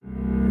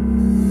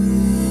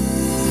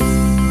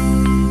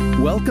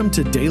Welcome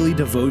to Daily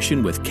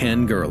Devotion with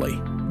Ken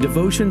Gurley.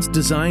 Devotions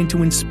designed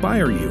to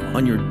inspire you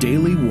on your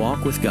daily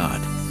walk with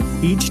God.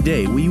 Each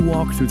day we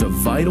walk through the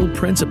vital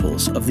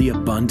principles of the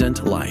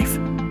abundant life.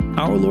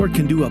 Our Lord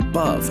can do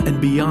above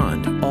and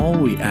beyond all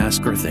we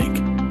ask or think.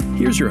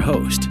 Here's your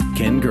host,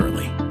 Ken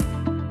Gurley.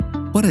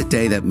 What a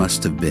day that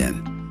must have been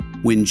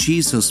when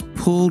Jesus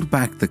pulled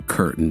back the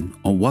curtain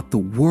on what the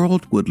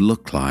world would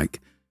look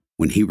like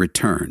when he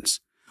returns.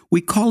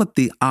 We call it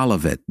the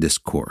Olivet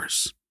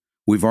Discourse.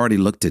 We've already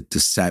looked at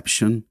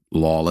deception,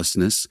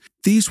 lawlessness.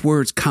 These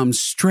words come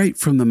straight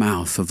from the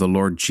mouth of the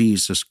Lord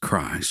Jesus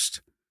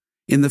Christ.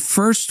 In the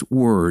first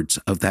words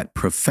of that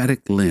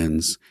prophetic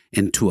lens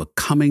into a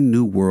coming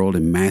new world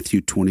in Matthew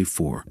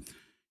 24,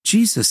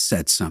 Jesus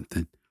said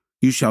something.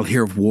 You shall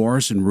hear of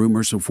wars and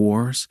rumors of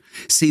wars.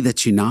 See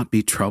that ye not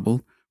be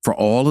troubled, for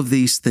all of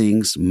these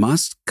things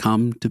must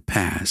come to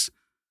pass,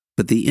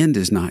 but the end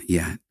is not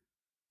yet.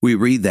 We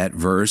read that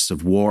verse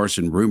of wars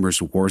and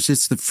rumors of wars.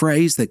 It's the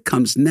phrase that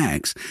comes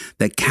next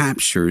that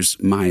captures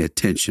my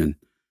attention.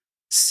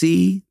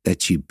 See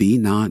that ye be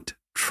not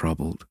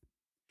troubled.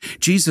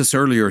 Jesus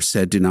earlier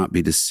said, do not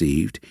be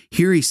deceived.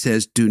 Here he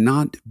says, do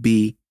not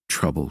be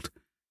troubled.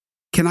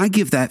 Can I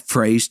give that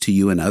phrase to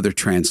you in other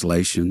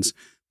translations?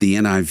 The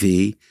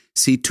NIV,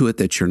 see to it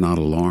that you're not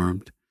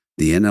alarmed.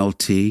 The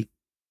NLT,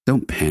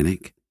 don't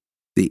panic.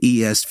 The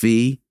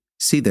ESV,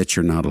 see that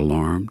you're not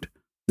alarmed.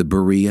 The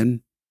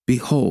Berean,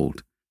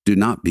 behold, do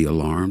not be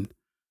alarmed.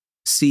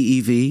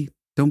 CEV,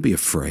 don't be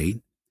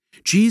afraid.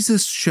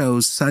 Jesus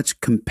shows such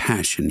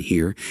compassion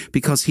here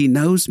because he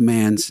knows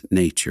man's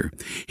nature.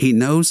 He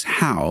knows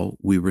how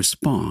we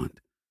respond.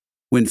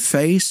 When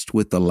faced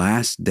with the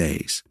last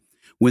days,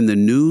 when the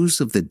news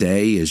of the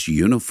day is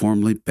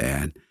uniformly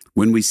bad,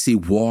 when we see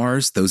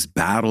wars, those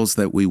battles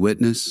that we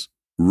witness,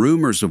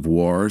 rumors of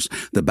wars,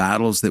 the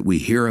battles that we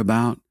hear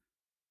about,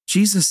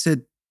 Jesus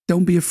said,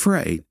 don't be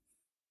afraid.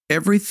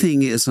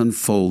 Everything is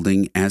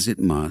unfolding as it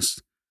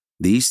must.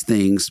 These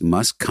things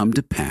must come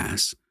to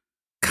pass,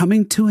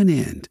 coming to an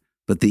end,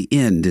 but the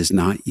end is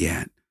not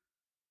yet.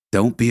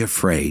 Don't be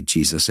afraid,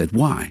 Jesus said.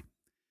 Why?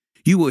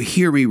 You will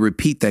hear me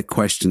repeat that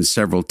question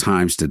several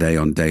times today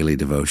on Daily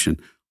Devotion.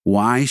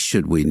 Why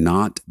should we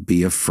not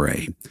be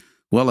afraid?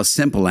 Well, a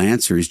simple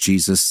answer is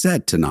Jesus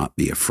said to not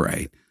be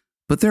afraid.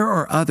 But there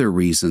are other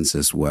reasons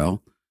as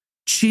well.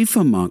 Chief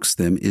amongst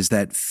them is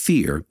that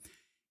fear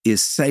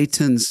is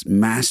Satan's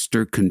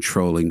master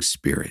controlling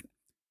spirit.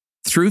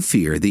 Through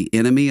fear, the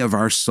enemy of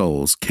our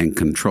souls can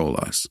control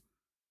us.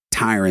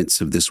 Tyrants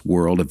of this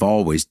world have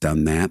always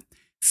done that.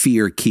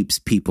 Fear keeps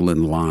people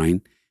in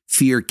line.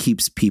 Fear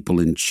keeps people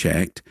in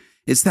check.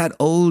 It's that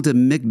old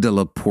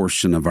amygdala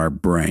portion of our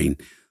brain,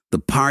 the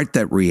part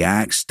that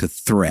reacts to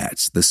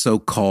threats, the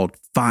so-called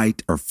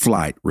fight or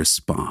flight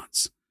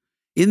response.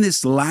 In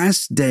this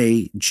last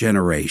day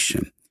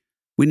generation,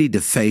 we need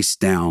to face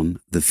down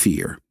the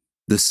fear,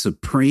 the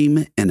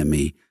supreme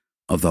enemy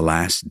of the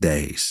last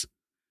days.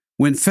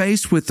 When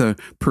faced with a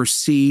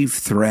perceived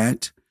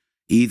threat,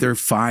 either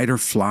fight or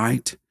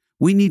flight,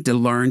 we need to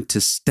learn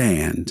to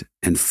stand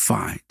and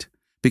fight,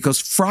 because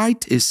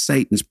fright is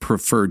Satan's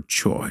preferred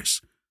choice.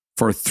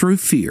 For through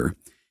fear,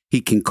 he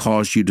can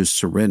cause you to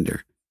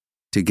surrender,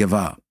 to give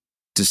up,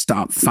 to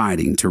stop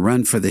fighting, to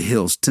run for the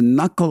hills, to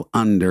knuckle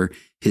under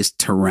his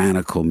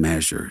tyrannical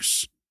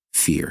measures.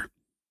 Fear.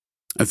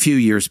 A few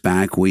years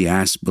back, we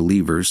asked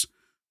believers,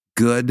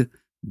 good,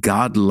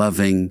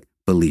 God-loving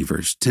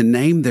believers, to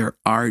name their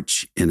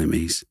arch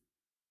enemies.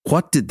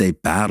 What did they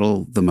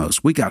battle the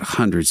most? We got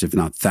hundreds, if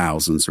not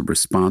thousands, of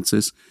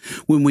responses.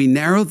 When we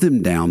narrowed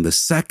them down, the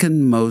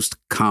second most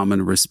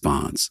common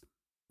response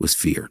was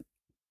fear.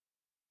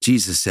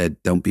 Jesus said,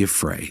 don't be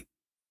afraid,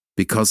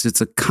 because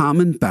it's a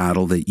common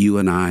battle that you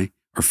and I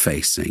are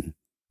facing.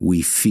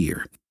 We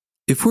fear.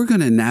 If we're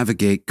going to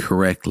navigate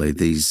correctly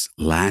these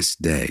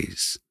last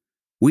days,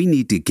 we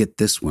need to get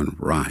this one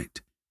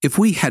right. If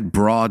we had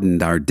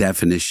broadened our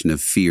definition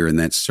of fear in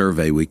that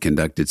survey we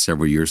conducted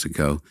several years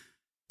ago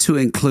to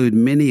include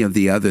many of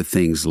the other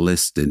things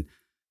listed,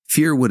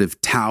 fear would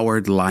have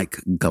towered like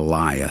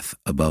Goliath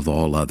above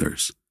all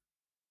others.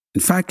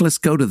 In fact, let's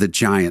go to the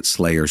giant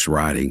slayer's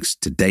writings,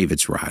 to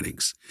David's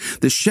writings,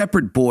 the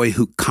shepherd boy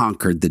who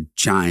conquered the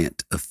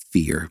giant of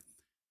fear.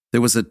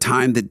 There was a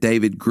time that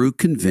David grew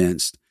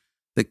convinced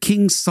that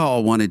King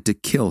Saul wanted to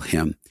kill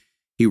him.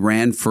 He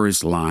ran for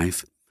his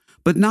life,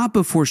 but not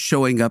before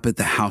showing up at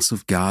the house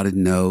of God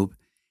in Nob,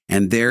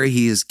 and there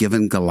he is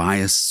given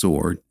Goliath's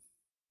sword,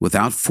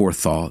 without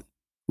forethought,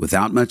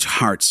 without much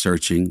heart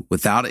searching,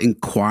 without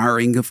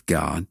inquiring of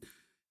God.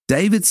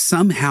 David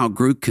somehow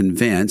grew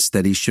convinced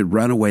that he should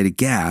run away to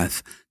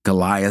Gath,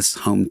 Goliath's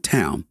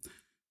hometown.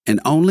 And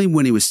only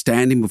when he was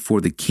standing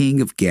before the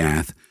king of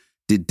Gath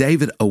did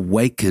David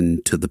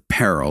awaken to the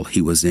peril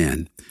he was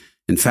in.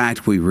 In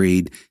fact, we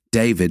read,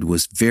 David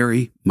was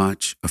very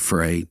much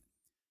afraid.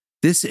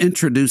 This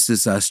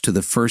introduces us to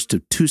the first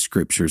of two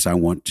scriptures I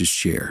want to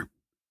share.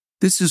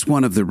 This is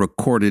one of the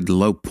recorded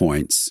low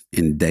points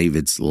in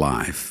David's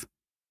life,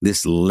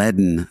 this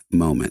leaden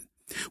moment.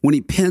 when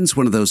he pens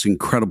one of those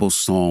incredible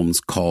psalms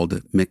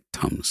called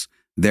Miktam's.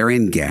 There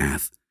in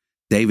Gath,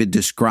 David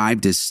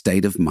described his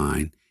state of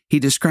mind. He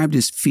described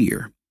his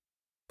fear,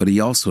 but he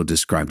also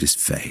described his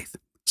faith.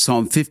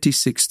 Psalm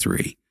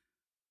 56:3,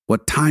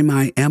 what time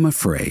I am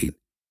afraid,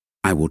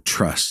 I will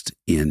trust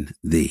in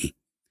thee.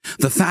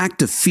 The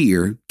fact of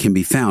fear can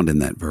be found in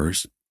that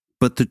verse,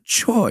 but the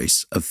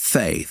choice of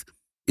faith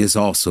is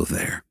also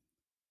there.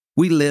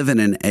 We live in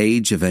an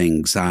age of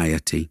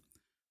anxiety.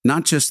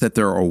 Not just that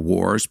there are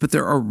wars, but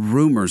there are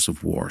rumors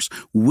of wars,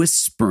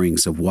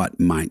 whisperings of what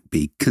might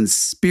be,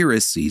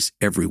 conspiracies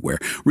everywhere,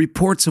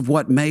 reports of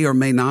what may or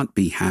may not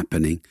be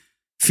happening.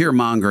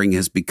 Fear-mongering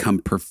has become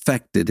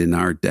perfected in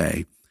our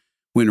day.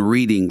 When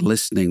reading,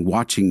 listening,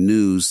 watching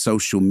news,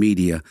 social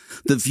media,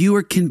 the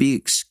viewer can be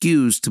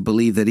excused to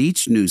believe that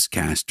each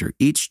newscaster,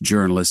 each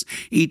journalist,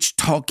 each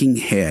talking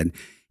head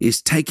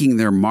is taking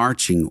their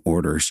marching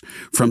orders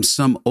from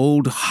some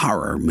old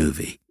horror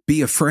movie.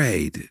 Be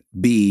afraid.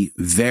 Be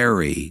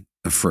very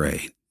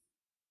afraid.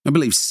 I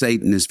believe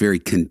Satan is very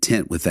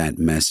content with that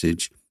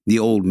message. The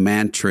old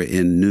mantra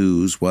in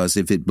news was,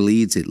 if it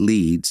bleeds, it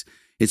leads.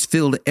 It's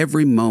filled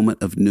every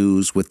moment of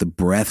news with the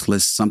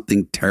breathless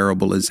something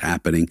terrible is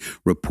happening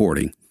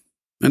reporting.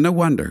 And no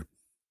wonder.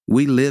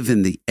 We live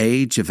in the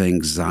age of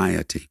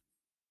anxiety.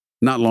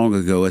 Not long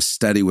ago, a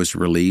study was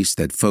released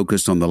that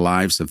focused on the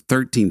lives of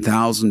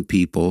 13,000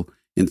 people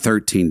in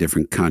 13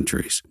 different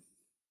countries.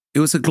 It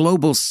was a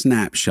global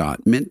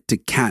snapshot meant to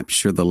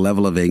capture the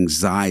level of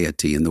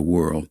anxiety in the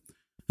world.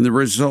 And the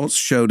results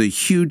showed a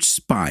huge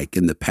spike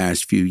in the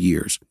past few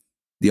years.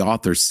 The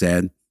author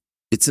said,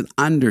 it's an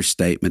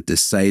understatement to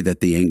say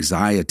that the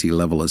anxiety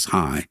level is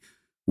high.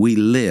 We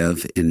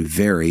live in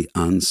very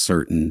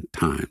uncertain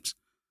times.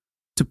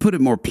 To put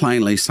it more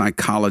plainly,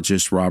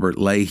 psychologist Robert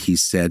Leahy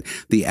said,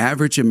 the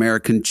average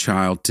American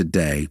child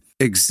today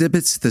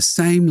exhibits the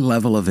same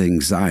level of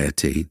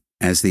anxiety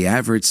as the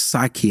average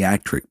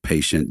psychiatric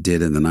patient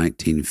did in the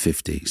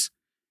 1950s.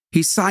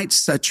 He cites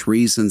such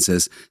reasons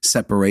as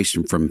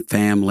separation from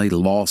family,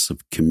 loss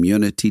of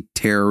community,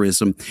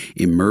 terrorism,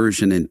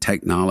 immersion in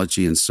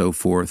technology, and so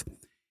forth.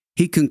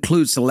 He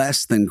concludes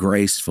less than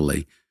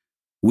gracefully,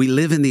 we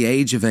live in the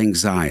age of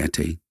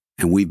anxiety,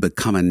 and we've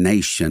become a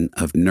nation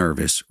of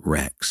nervous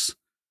wrecks.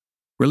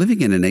 We're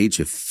living in an age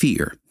of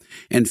fear,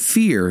 and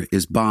fear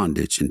is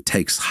bondage and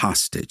takes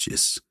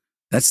hostages.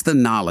 That's the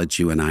knowledge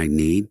you and I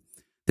need.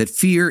 That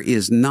fear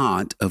is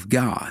not of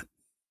God.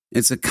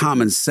 It's a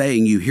common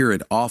saying, you hear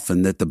it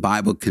often, that the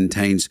Bible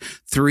contains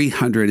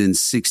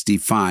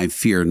 365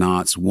 fear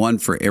nots, one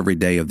for every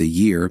day of the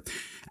year.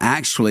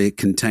 Actually, it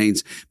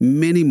contains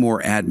many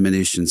more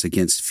admonitions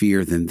against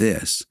fear than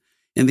this.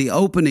 In the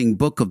opening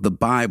book of the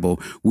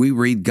Bible, we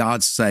read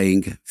God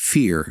saying,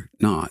 fear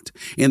not.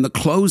 In the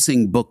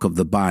closing book of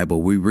the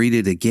Bible, we read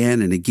it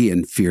again and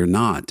again, fear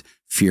not,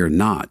 fear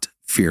not,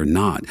 fear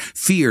not.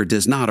 Fear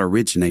does not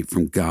originate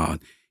from God.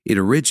 It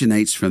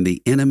originates from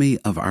the enemy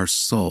of our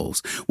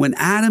souls. When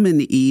Adam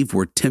and Eve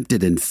were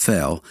tempted and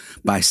fell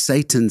by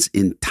Satan's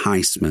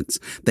enticements,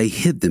 they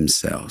hid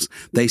themselves.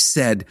 They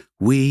said,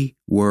 we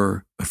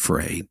were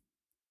afraid.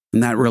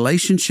 And that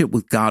relationship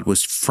with God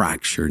was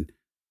fractured,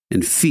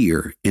 and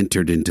fear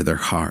entered into their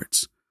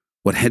hearts.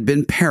 What had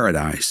been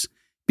paradise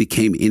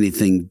became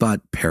anything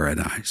but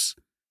paradise.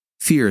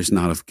 Fear is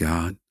not of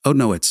God. Oh,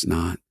 no, it's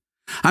not.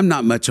 I'm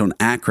not much on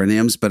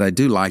acronyms, but I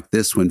do like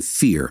this one,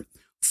 fear.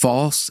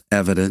 False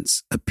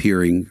evidence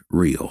appearing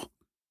real.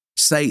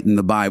 Satan,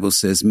 the Bible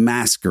says,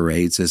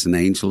 masquerades as an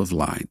angel of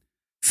light.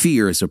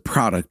 Fear is a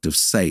product of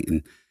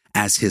Satan,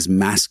 as his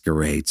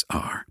masquerades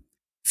are.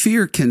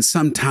 Fear can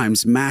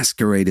sometimes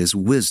masquerade as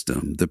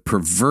wisdom, the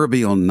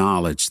proverbial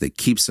knowledge that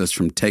keeps us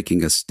from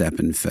taking a step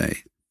in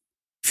faith.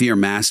 Fear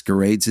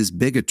masquerades as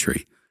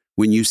bigotry.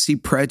 When you see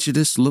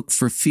prejudice, look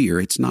for fear.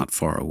 It's not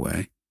far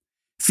away.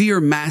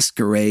 Fear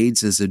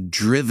masquerades as a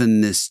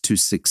drivenness to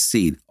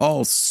succeed,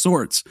 all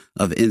sorts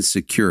of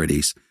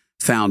insecurities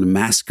found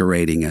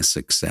masquerading as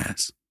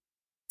success.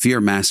 Fear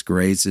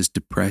masquerades as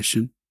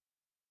depression,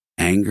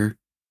 anger.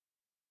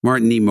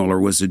 Martin Niemöller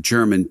was a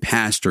German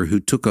pastor who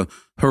took a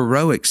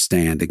heroic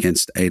stand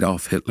against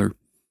Adolf Hitler.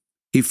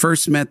 He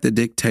first met the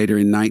dictator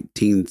in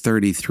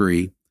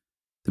 1933.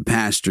 The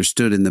pastor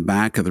stood in the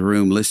back of the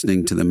room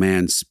listening to the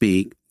man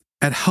speak.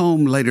 At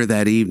home later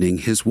that evening,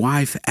 his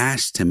wife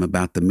asked him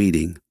about the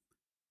meeting.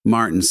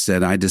 Martin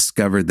said, I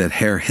discovered that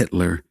Herr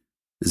Hitler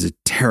is a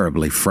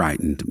terribly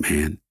frightened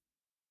man.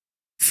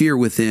 Fear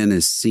within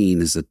is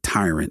seen as a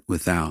tyrant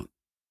without.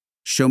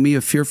 Show me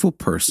a fearful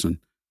person,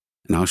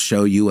 and I'll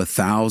show you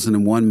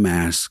 1,001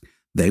 masks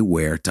they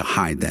wear to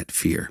hide that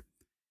fear.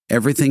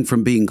 Everything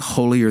from being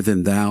holier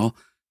than thou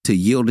to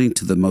yielding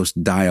to the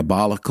most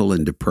diabolical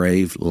and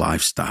depraved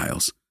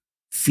lifestyles.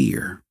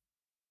 Fear.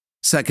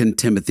 2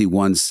 Timothy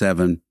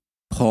 1:7,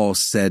 Paul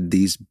said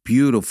these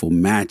beautiful,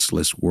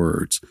 matchless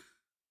words.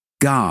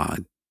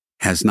 God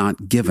has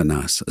not given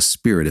us a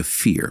spirit of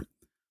fear,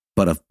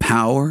 but of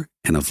power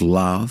and of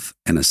love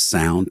and a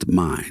sound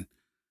mind.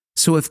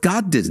 So if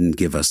God didn't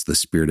give us the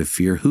spirit of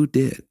fear, who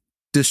did?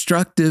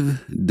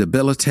 Destructive,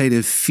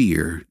 debilitative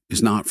fear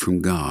is not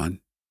from God.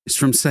 It's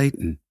from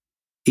Satan.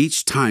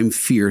 Each time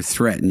fear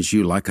threatens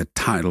you like a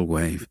tidal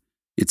wave,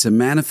 it's a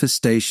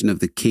manifestation of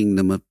the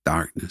kingdom of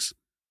darkness,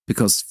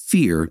 because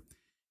fear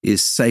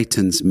is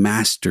Satan's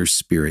master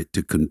spirit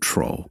to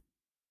control.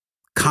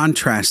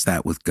 Contrast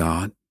that with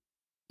God.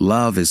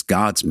 Love is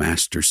God's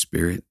master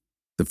spirit.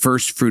 The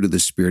first fruit of the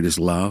Spirit is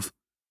love.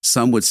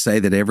 Some would say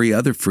that every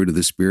other fruit of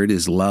the Spirit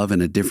is love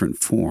in a different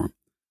form.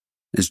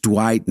 As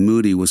Dwight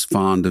Moody was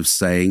fond of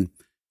saying,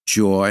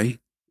 joy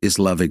is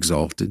love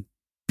exalted.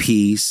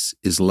 Peace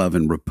is love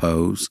in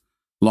repose.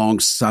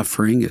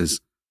 Long-suffering is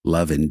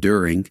love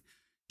enduring.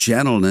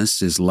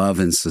 Gentleness is love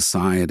in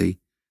society.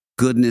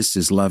 Goodness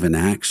is love in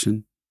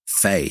action.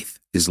 Faith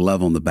is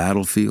love on the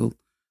battlefield.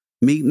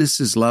 Meekness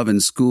is love in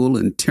school,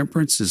 and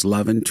temperance is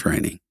love in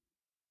training.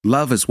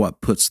 Love is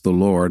what puts the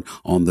Lord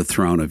on the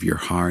throne of your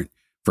heart,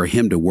 for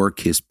him to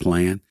work his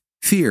plan.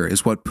 Fear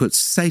is what puts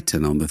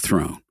Satan on the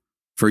throne,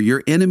 for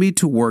your enemy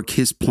to work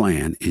his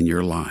plan in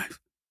your life.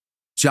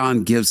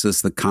 John gives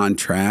us the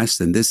contrast,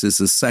 and this is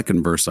the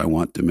second verse I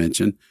want to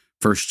mention,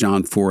 1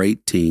 John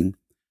 4:18.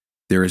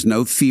 There is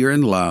no fear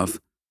in love,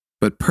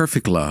 but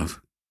perfect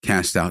love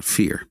casts out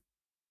fear,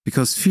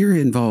 because fear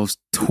involves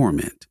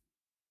torment,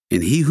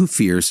 and he who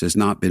fears has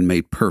not been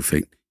made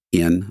perfect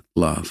in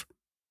love.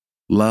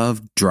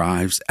 Love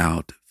drives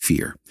out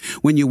fear.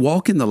 When you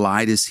walk in the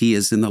light as he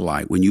is in the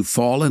light, when you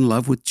fall in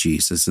love with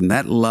Jesus and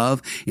that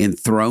love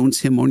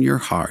enthrones him on your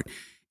heart,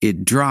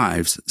 it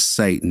drives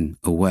Satan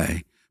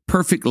away.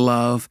 Perfect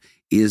love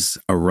is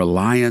a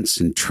reliance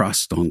and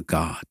trust on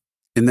God.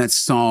 In that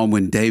psalm,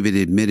 when David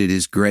admitted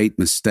his great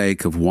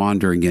mistake of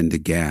wandering into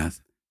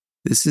Gath,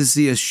 this is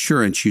the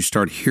assurance you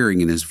start hearing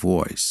in his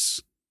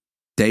voice.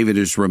 David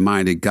is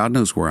reminded, God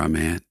knows where I'm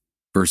at.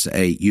 Verse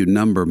 8, you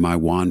number my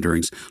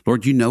wanderings.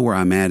 Lord, you know where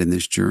I'm at in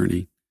this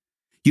journey.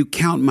 You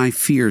count my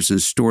fears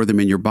and store them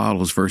in your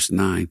bottles. Verse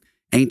 9,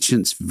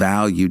 ancients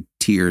valued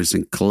tears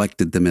and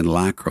collected them in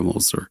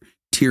lacrimals or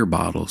tear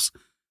bottles.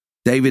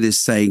 David is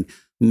saying,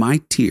 my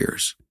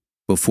tears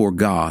before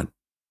God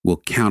will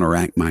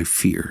counteract my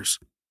fears.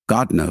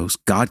 God knows,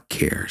 God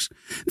cares.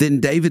 Then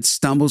David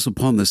stumbles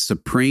upon the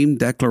supreme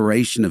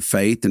declaration of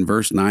faith in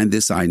verse 9,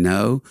 this I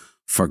know,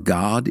 for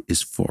God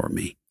is for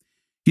me.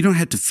 You don't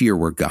have to fear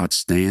where God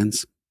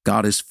stands.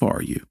 God is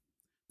for you.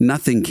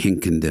 Nothing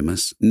can condemn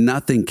us.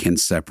 Nothing can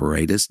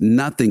separate us.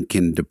 Nothing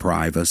can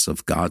deprive us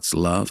of God's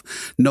love.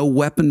 No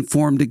weapon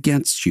formed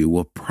against you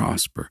will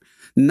prosper.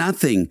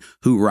 Nothing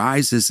who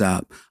rises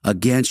up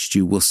against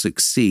you will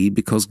succeed,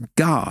 because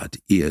God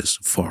is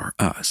for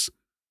us.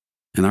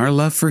 And our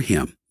love for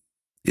him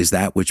is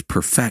that which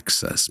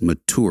perfects us,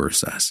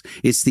 matures us.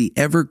 It's the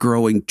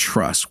ever-growing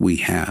trust we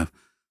have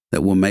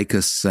that will make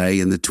us say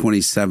in the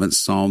 27th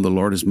Psalm, the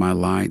Lord is my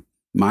light,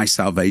 my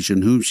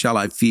salvation. Whom shall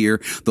I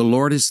fear? The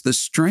Lord is the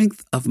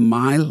strength of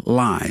my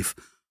life.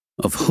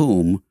 Of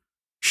whom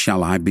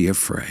shall I be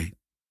afraid?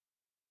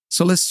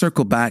 So let's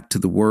circle back to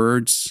the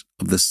words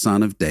of the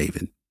Son of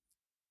David.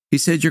 He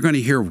said, you're going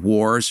to hear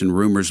wars and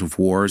rumors of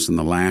wars in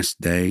the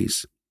last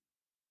days.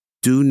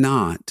 Do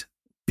not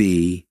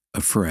be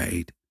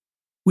afraid.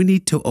 We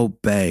need to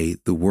obey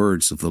the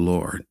words of the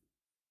Lord.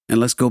 And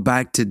let's go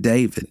back to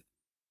David.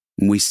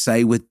 And we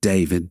say with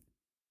David,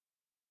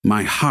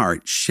 my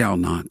heart shall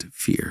not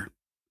fear.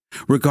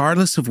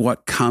 Regardless of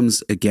what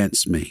comes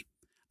against me,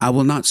 I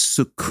will not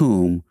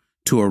succumb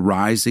to a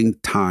rising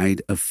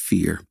tide of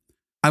fear.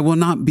 I will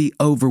not be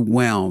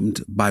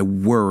overwhelmed by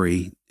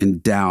worry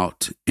and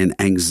doubt and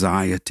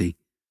anxiety.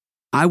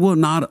 I will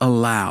not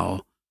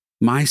allow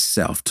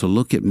myself to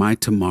look at my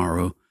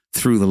tomorrow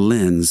through the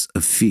lens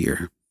of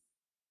fear.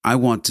 I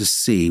want to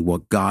see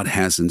what God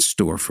has in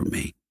store for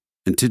me.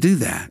 And to do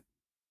that,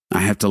 I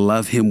have to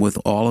love him with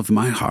all of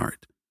my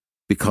heart,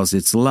 because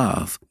it's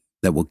love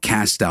that will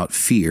cast out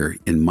fear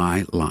in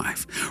my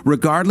life.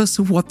 Regardless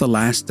of what the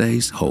last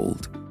days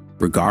hold,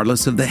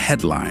 regardless of the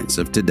headlines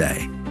of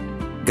today,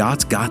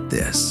 God's got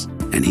this,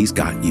 and he's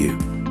got you.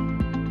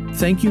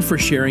 Thank you for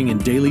sharing in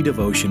Daily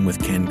Devotion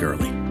with Ken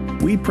Gurley.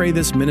 We pray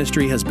this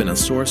ministry has been a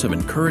source of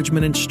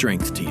encouragement and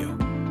strength to you.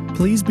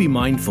 Please be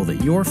mindful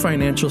that your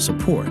financial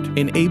support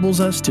enables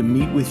us to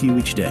meet with you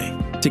each day.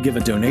 To give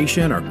a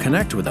donation or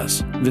connect with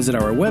us, visit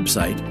our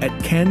website at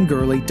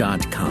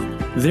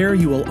kengurley.com. There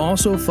you will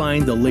also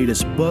find the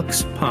latest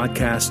books,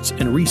 podcasts,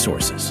 and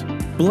resources.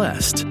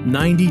 Blessed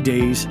 90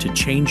 Days to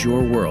Change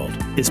Your World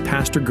is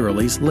Pastor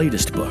Gurley's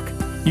latest book.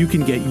 You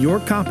can get your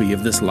copy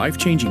of this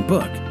life-changing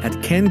book at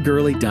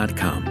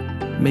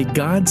kengurley.com. May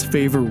God's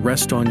favor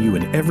rest on you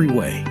in every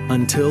way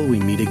until we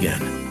meet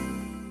again.